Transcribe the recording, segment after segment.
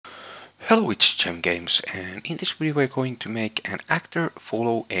Hello, it's Gem Games, and in this video we're going to make an actor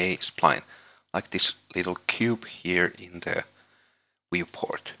follow a spline, like this little cube here in the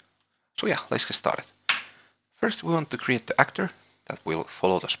viewport. So yeah, let's get started. First we want to create the actor that will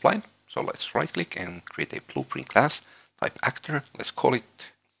follow the spline. So let's right click and create a blueprint class, type actor, let's call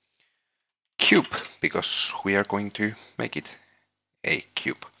it cube, because we are going to make it a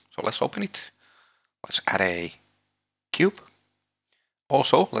cube. So let's open it, let's add a cube.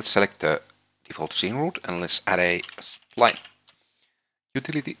 Also, let's select the default scene root and let's add a spline.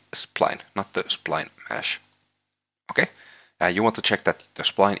 Utility spline, not the spline mesh. Okay, you want to check that the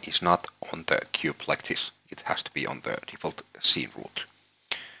spline is not on the cube like this. It has to be on the default scene root.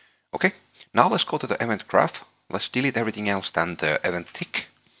 Okay, now let's go to the event graph. Let's delete everything else than the event tick.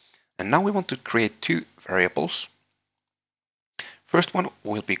 And now we want to create two variables. First one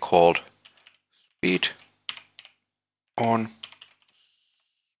will be called speed on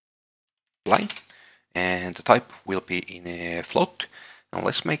line, and the type will be in a float. Now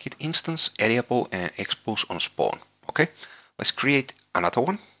let's make it instance editable and expose on spawn. Okay, let's create another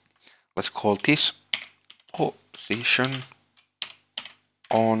one. Let's call this position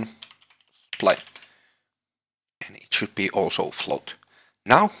on spline, and it should be also float.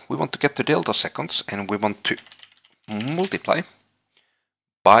 Now we want to get the delta seconds and we want to multiply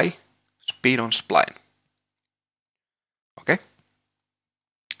by speed on spline. Okay.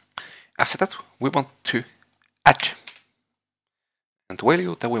 After that, we want to add, and the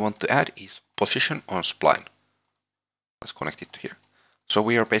value that we want to add is position on spline. Let's connect it to here. So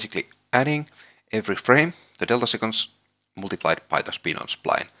we are basically adding every frame the delta seconds multiplied by the speed on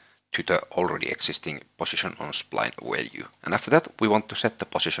spline to the already existing position on spline value. And after that, we want to set the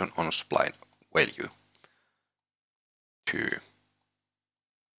position on spline value to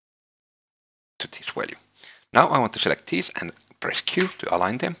this value. Now I want to select these and press Q to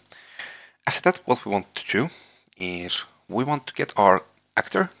align them. After that, what we want to do is we want to get our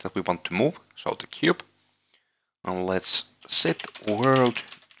actor that we want to move, so the cube, and let's set world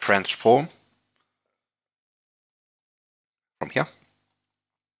transform from here.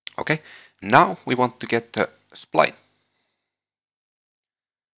 Okay, now we want to get the spline,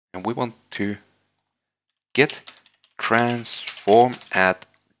 and we want to get transform at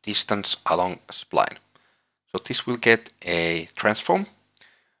distance along spline. So this will get a transform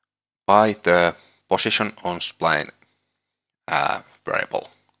by the position on spline variable,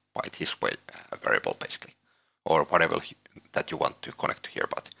 by this variable basically, or whatever that you want to connect to here.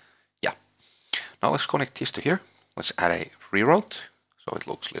 But yeah, now let's connect this to here. Let's add a reroute so it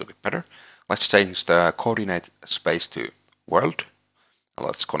looks a little bit better. Let's change the coordinate space to world, and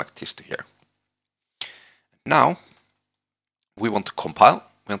let's connect this to here. Now we want to compile,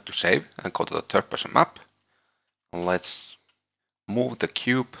 we want to save and go to the third person map, and let's move the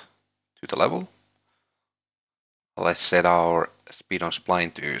cube to the level. Let's set our speed on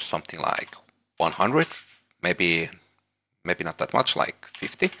spline to something like 100, maybe not that much, like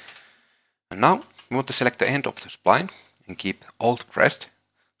 50. And now we want to select the end of the spline and keep Alt pressed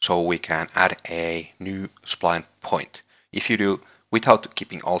so we can add a new spline point. If you do without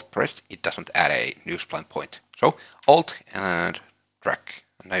keeping Alt pressed, it doesn't add a new spline point. So Alt and drag.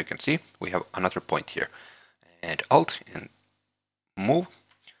 And now you can see we have another point here. And Alt and move.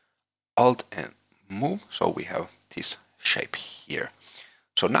 Alt and move, so we have this shape here.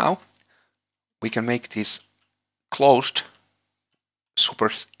 So now we can make this closed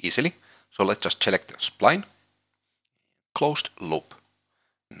super easily. So let's just select the spline, closed loop.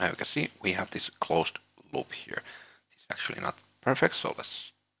 Now you can see we have this closed loop here. It's actually not perfect, so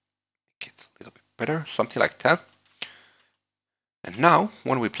let's make it a little bit better, something like that. And now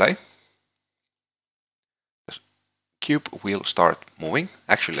when we play, cube will start moving.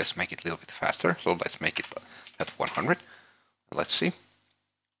 Actually, let's make it a little bit faster. So let's make it at 100. Let's see.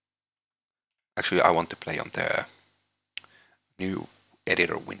 Actually, I want to play on the new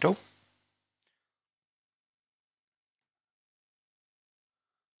editor window.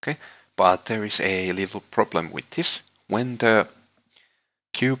 Okay, but there is a little problem with this. When the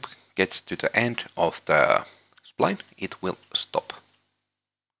cube gets to the end of the spline, it will stop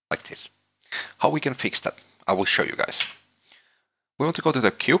like this. How we can fix that? I will show you guys. We want to go to the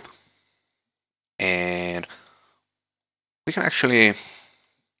cube, and we can actually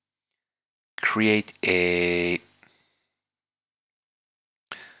create a,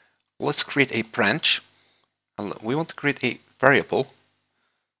 let's create a branch. We want to create a variable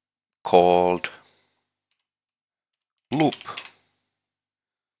called loop.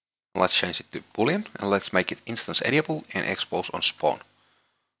 Let's change it to boolean, and let's make it instance editable and expose on spawn.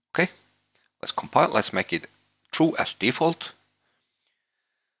 Okay, let's compile, let's make it true as default.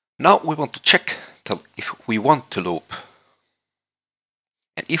 Now we want to check if we want to loop.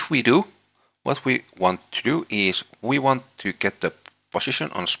 And if we do, what we want to do is we want to get the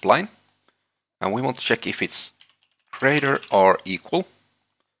position on spline, and we want to check if it's greater or equal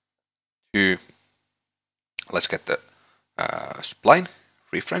to, let's get the spline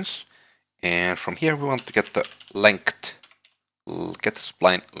reference, and from here we want to get the length, get the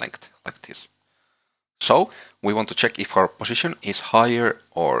spline length like this. So we want to check if our position is higher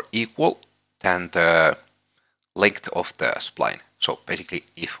or equal than the length of the spline. So basically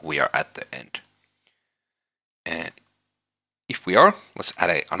if we are at the end. And if we are, let's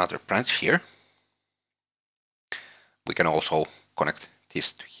add another branch here. We can also connect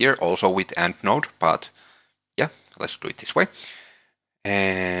this to here also with AND node, but yeah, let's do it this way.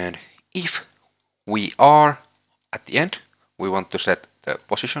 And if we are at the end, we want to set the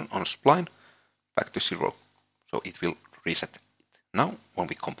position on spline back to 0. So it will reset it. Now, when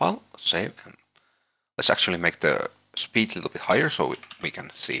we compile, save, and let's actually make the speed a little bit higher so we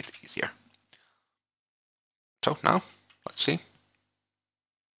can see it easier. So now, let's see.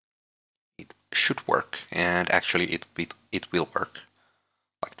 It should work, and actually it will work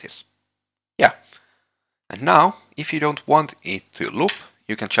like this. Yeah. And now, if you don't want it to loop,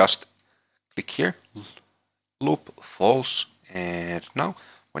 you can just click here, loop false, and now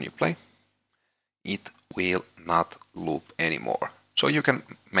when you play, it will not loop anymore. So you can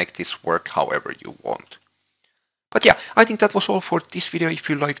make this work however you want. But yeah, I think that was all for this video. If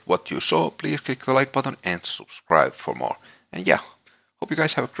you liked what you saw, please click the like button and subscribe for more. And yeah, hope you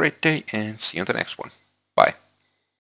guys have a great day and see you in the next one. Bye.